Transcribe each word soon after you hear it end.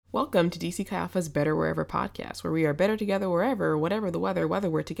Welcome to DC Chi Alpha's Better Wherever podcast, where we are better together wherever, whatever the weather, whether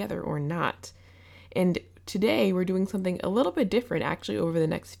we're together or not. And today we're doing something a little bit different actually over the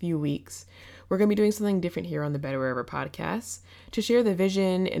next few weeks. We're going to be doing something different here on the Better Wherever podcast. To share the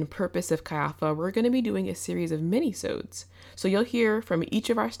vision and purpose of Chi Alpha, we're going to be doing a series of minisodes. So you'll hear from each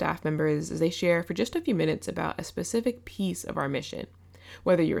of our staff members as they share for just a few minutes about a specific piece of our mission.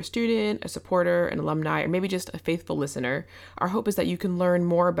 Whether you're a student, a supporter, an alumni, or maybe just a faithful listener, our hope is that you can learn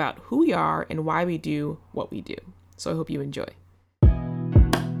more about who we are and why we do what we do. So I hope you enjoy.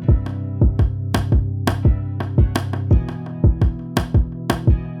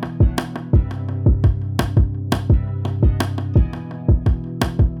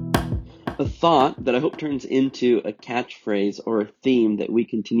 A thought that I hope turns into a catchphrase or a theme that we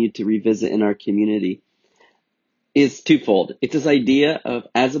continue to revisit in our community is twofold. It's this idea of,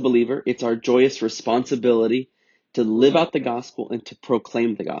 as a believer, it's our joyous responsibility to live out the gospel and to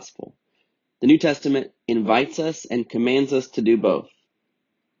proclaim the gospel. The New Testament invites us and commands us to do both.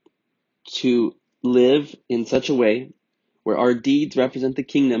 To live in such a way where our deeds represent the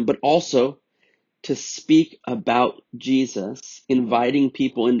kingdom, but also to speak about Jesus, inviting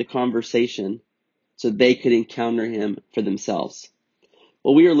people into conversation so they could encounter him for themselves.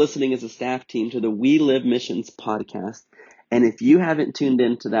 Well, we are listening as a staff team to the We Live Missions podcast. And if you haven't tuned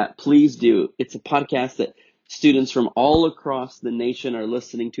into that, please do. It's a podcast that students from all across the nation are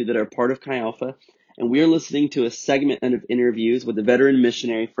listening to that are part of Chi Alpha. And we are listening to a segment of interviews with a veteran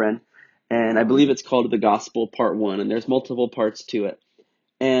missionary friend. And I believe it's called The Gospel Part 1. And there's multiple parts to it.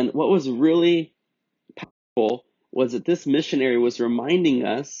 And what was really powerful was that this missionary was reminding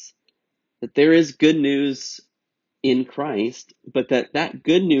us that there is good news in Christ, but that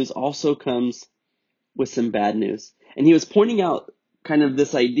good news also comes with some bad news. And he was pointing out kind of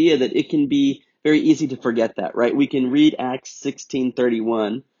this idea that it can be very easy to forget that, right? We can read Acts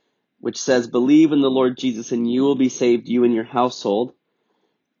 16:31, which says, "Believe in the Lord Jesus and you will be saved, you and your household."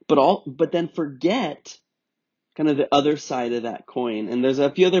 But then forget kind of the other side of that coin. And there's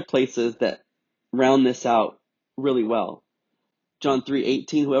a few other places that round this out really well. John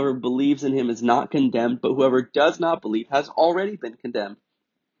 3:18, whoever believes in him is not condemned, but whoever does not believe has already been condemned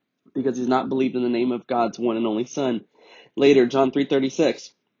because he's not believed in the name of God's one and only Son. Later, John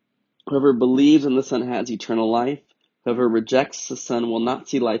 3:36, whoever believes in the Son has eternal life. Whoever rejects the Son will not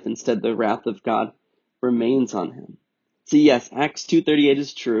see life. Instead, the wrath of God remains on him. So yes, Acts 2:38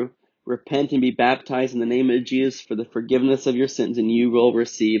 is true. Repent and be baptized in the name of Jesus for the forgiveness of your sins, and you will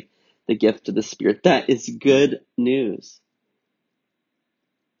receive the gift of the Spirit. That is good news.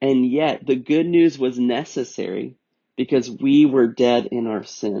 And yet, the good news was necessary because we were dead in our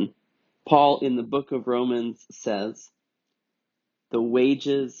sin. Paul in the book of Romans says, the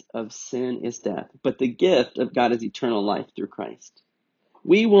wages of sin is death, but the gift of God is eternal life through Christ.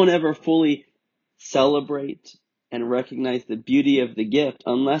 We won't ever fully celebrate and recognize the beauty of the gift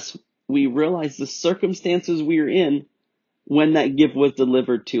unless we realize the circumstances we are in when that gift was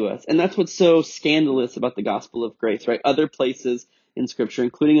delivered to us. And that's what's so scandalous about the gospel of grace, right? Other places in Scripture,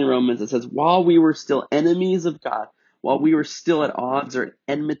 including in Romans, it says, while we were still enemies of God, while we were still at odds or at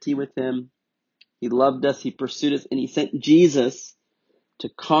enmity with him, he loved us, he pursued us, and he sent Jesus to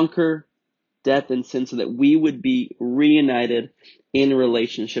conquer death and sin so that we would be reunited in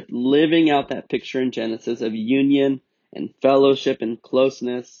relationship, living out that picture in Genesis of union and fellowship and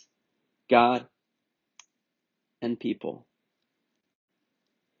closeness, God and people.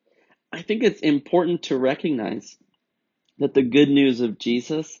 I think it's important to recognize that the good news of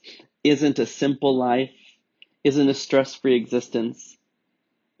Jesus isn't a simple life, isn't a stress-free existence,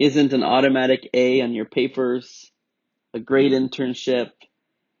 isn't an automatic A on your papers, a great internship,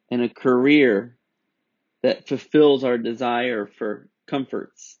 and a career that fulfills our desire for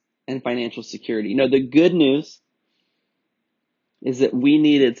comforts and financial security. No, the good news is that we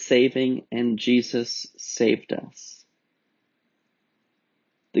needed saving and Jesus saved us.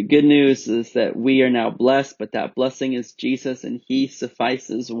 The good news is that we are now blessed, but that blessing is Jesus and he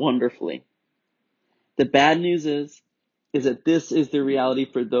suffices wonderfully. The bad news is that this is the reality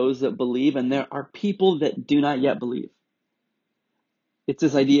for those that believe, and there are people that do not yet believe. It's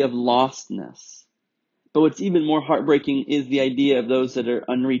this idea of lostness. But what's even more heartbreaking is the idea of those that are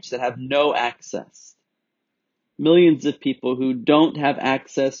unreached, that have no access. Millions of people who don't have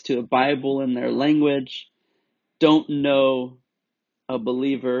access to a Bible in their language, don't know a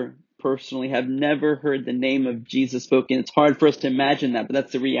believer personally, have never heard the name of Jesus spoken. It's hard for us to imagine that, but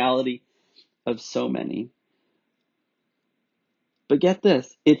that's the reality of so many. But get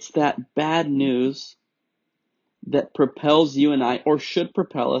this, it's that bad news that propels you and I, or should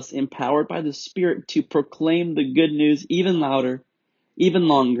propel us, empowered by the Spirit, to proclaim the good news even louder, even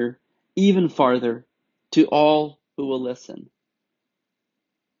longer, even farther, to all who will listen.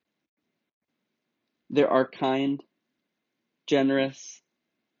 There are kind, generous,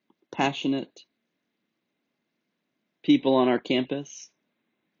 passionate people on our campus.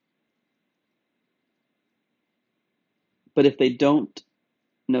 But if they don't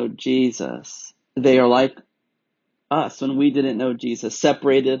know Jesus, they are like us when we didn't know Jesus,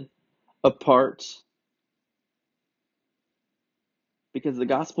 separated, apart. Because the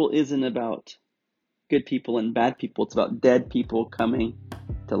gospel isn't about good people and bad people. It's about dead people coming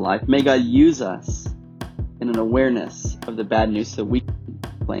to life. May God use us in an awareness of the bad news so we can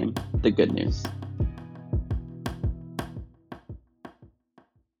claim the good news.